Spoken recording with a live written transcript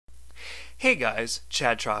Hey guys,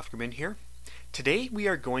 Chad Trofgerman here. Today we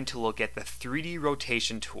are going to look at the 3D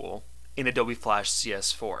rotation tool in Adobe Flash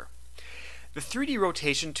CS4. The 3D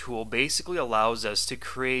rotation tool basically allows us to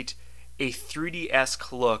create a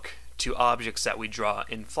 3D-esque look to objects that we draw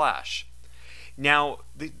in Flash. Now,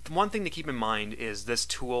 the one thing to keep in mind is this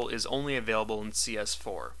tool is only available in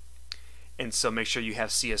CS4. And so make sure you have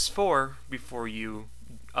CS4 before you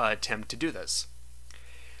attempt to do this.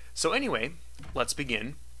 So anyway, let's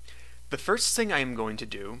begin. The first thing I am going to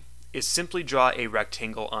do is simply draw a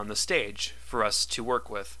rectangle on the stage for us to work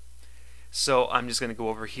with. So I'm just going to go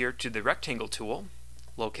over here to the rectangle tool,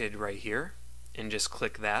 located right here, and just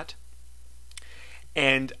click that.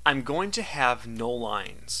 And I'm going to have no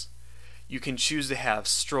lines. You can choose to have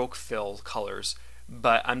stroke fill colors,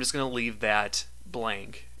 but I'm just going to leave that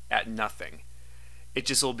blank at nothing. It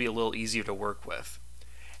just will be a little easier to work with.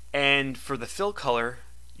 And for the fill color,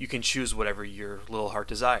 you can choose whatever your little heart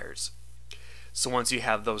desires. So once you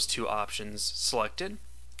have those two options selected,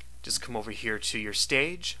 just come over here to your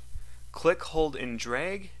stage, click, hold, and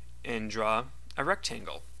drag, and draw a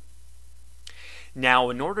rectangle. Now,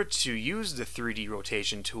 in order to use the 3D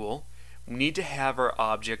rotation tool, we need to have our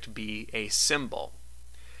object be a symbol.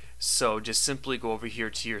 So just simply go over here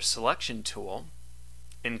to your selection tool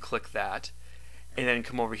and click that, and then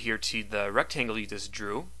come over here to the rectangle you just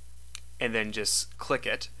drew, and then just click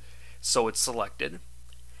it so it's selected.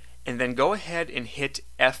 And then go ahead and hit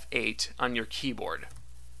F8 on your keyboard.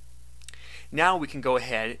 Now we can go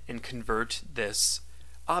ahead and convert this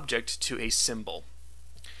object to a symbol.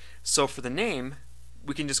 So for the name,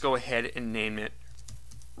 we can just go ahead and name it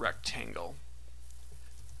rectangle.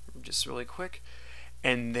 Just really quick.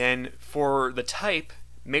 And then for the type,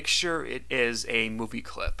 make sure it is a movie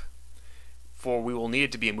clip, for we will need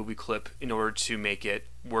it to be a movie clip in order to make it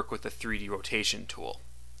work with the 3D rotation tool.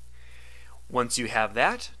 Once you have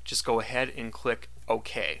that, just go ahead and click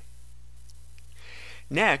OK.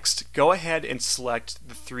 Next, go ahead and select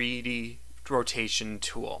the 3D rotation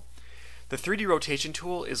tool. The 3D rotation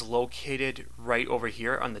tool is located right over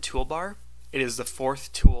here on the toolbar. It is the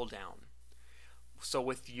fourth tool down. So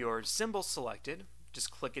with your symbol selected,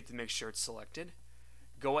 just click it to make sure it's selected.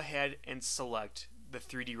 Go ahead and select the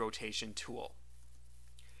 3D rotation tool.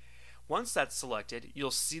 Once that's selected,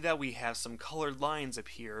 you'll see that we have some colored lines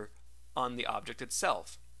appear on the object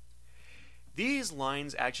itself. These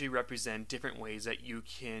lines actually represent different ways that you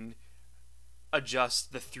can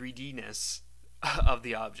adjust the 3D-ness of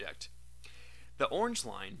the object. The orange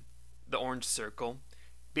line, the orange circle,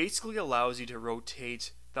 basically allows you to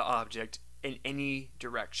rotate the object in any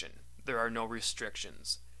direction. There are no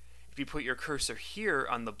restrictions. If you put your cursor here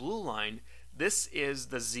on the blue line, this is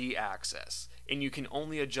the Z-axis, and you can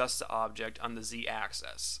only adjust the object on the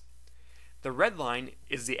Z-axis. The red line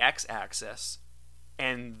is the X-axis,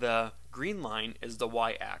 and the green line is the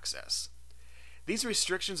Y-axis. These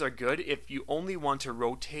restrictions are good if you only want to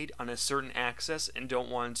rotate on a certain axis and don't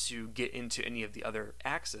want to get into any of the other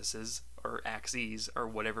axes or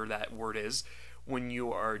whatever that word is when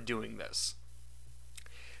you are doing this.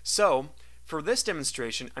 So for this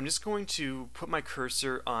demonstration, I'm just going to put my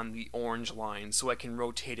cursor on the orange line so I can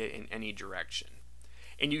rotate it in any direction.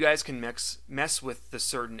 And you guys can mess with the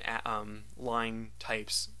certain line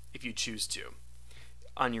types if you choose to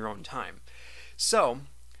on your own time. So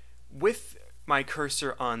with my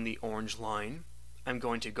cursor on the orange line, I'm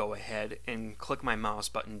going to go ahead and click my mouse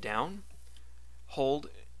button down,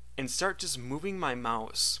 hold, and start just moving my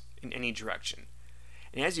mouse in any direction.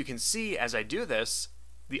 And as you can see, as I do this,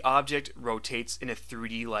 the object rotates in a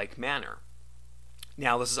 3D-like manner.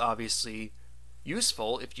 Now this is obviously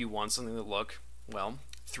useful if you want something to look, well,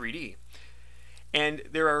 3D. And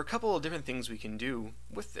there are a couple of different things we can do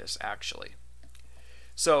with this actually.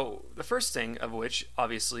 So the first thing of which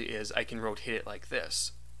obviously is I can rotate it like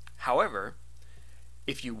this. However,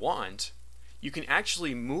 if you want, you can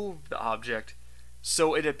actually move the object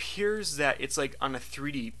so it appears that it's like on a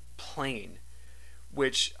 3D plane,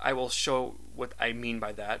 which I will show what I mean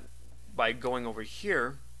by that by going over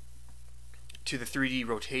here to the 3D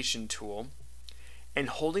rotation tool and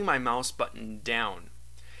holding my mouse button down.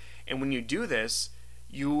 And when you do this,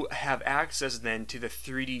 you have access then to the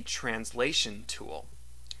 3D translation tool.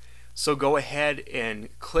 So go ahead and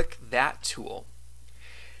click that tool.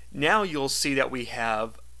 Now you'll see that we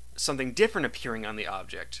have something different appearing on the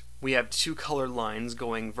object. We have two colored lines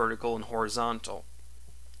going vertical and horizontal.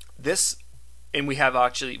 And we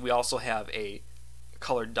also have a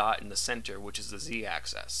colored dot in the center, which is the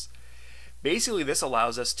Z-axis. Basically, this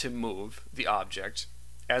allows us to move the object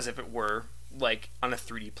as if it were like on a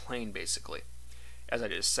 3D plane, basically, as I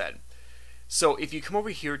just said. So if you come over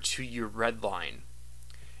here to your red line,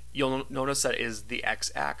 you'll notice that is the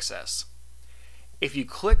x-axis. If you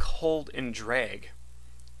click, hold, and drag,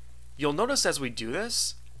 you'll notice as we do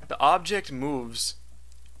this, the object moves,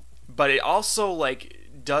 but it also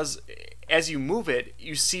does, as you move it,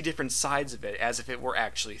 you see different sides of it as if it were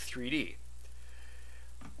actually 3D.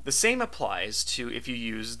 The same applies to if you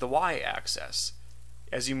use the y-axis.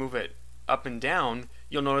 As you move it up and down,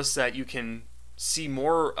 you'll notice that you can see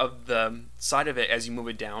more of the side of it as you move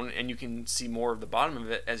it down, and you can see more of the bottom of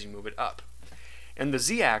it as you move it up. And the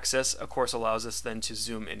z-axis, of course, allows us then to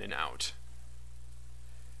zoom in and out.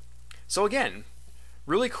 So again,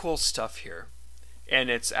 really cool stuff here, and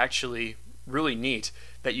it's actually really neat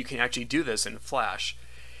that you can actually do this in Flash.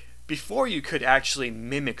 Before, you could actually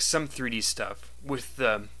mimic some 3D stuff with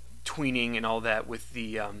the tweening and all that with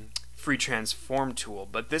the free transform tool,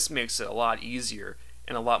 but this makes it a lot easier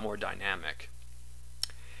and a lot more dynamic.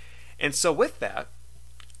 And so with that,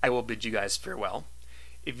 I will bid you guys farewell.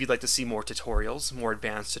 If you'd like to see more tutorials, more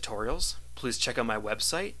advanced tutorials, please check out my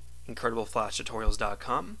website,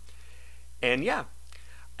 IncredibleFlashTutorials.com. And yeah,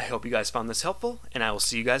 I hope you guys found this helpful, and I will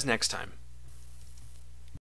see you guys next time.